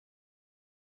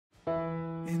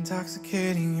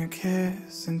Intoxicating your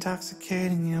kiss,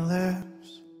 intoxicating your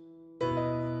lips.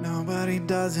 Nobody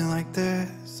does it like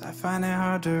this, I find it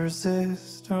hard to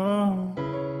resist. Oh,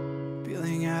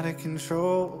 feeling out of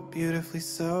control, beautifully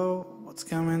so. What's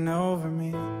coming over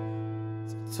me?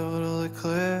 It's a total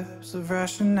eclipse of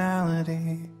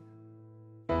rationality.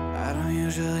 I don't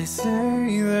usually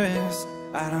say this,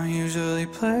 I don't usually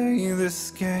play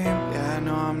this game. Yeah, I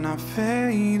know I'm not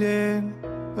faded,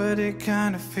 but it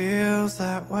kinda feels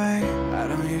that way. I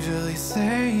don't usually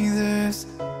say this,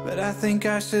 but I think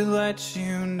I should let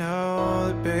you know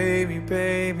that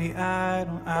baby, I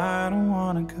don't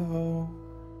wanna go.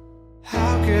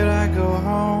 How could I go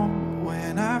home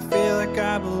when I feel like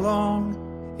I belong?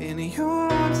 In your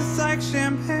arms it's like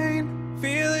champagne,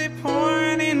 feel it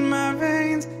pouring in my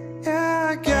veins. Yeah,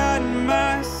 I got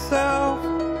myself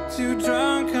too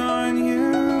drunk on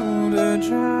you to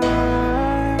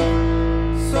drive,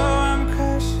 so I'm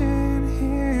crashing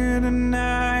here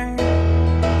tonight.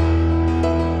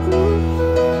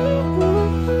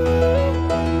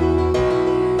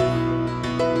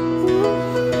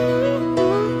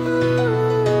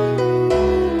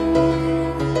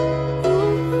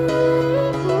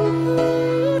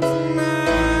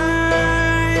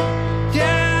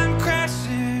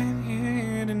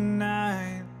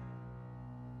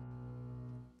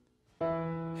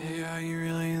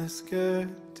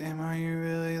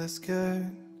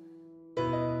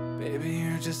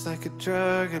 Just like a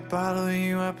drug, I'd bottle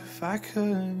you up if I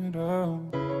could. Oh,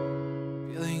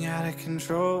 feeling out of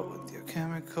control with your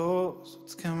chemicals.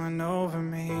 What's coming over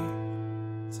me?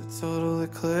 It's a total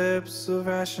eclipse of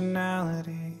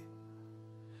rationality.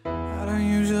 I don't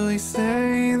usually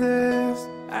say this,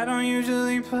 I don't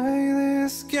usually play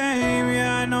this game.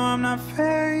 Yeah, I know I'm not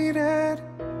faded,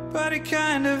 but it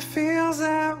kind of feels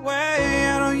that way.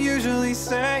 I don't usually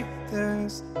say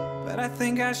this, but I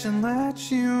think I should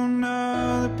let you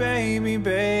know that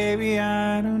baby,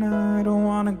 I don't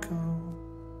wanna go.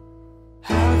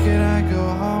 How could I go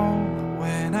home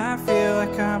when I feel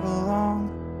like I belong?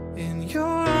 In your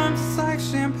arms it's like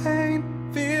champagne,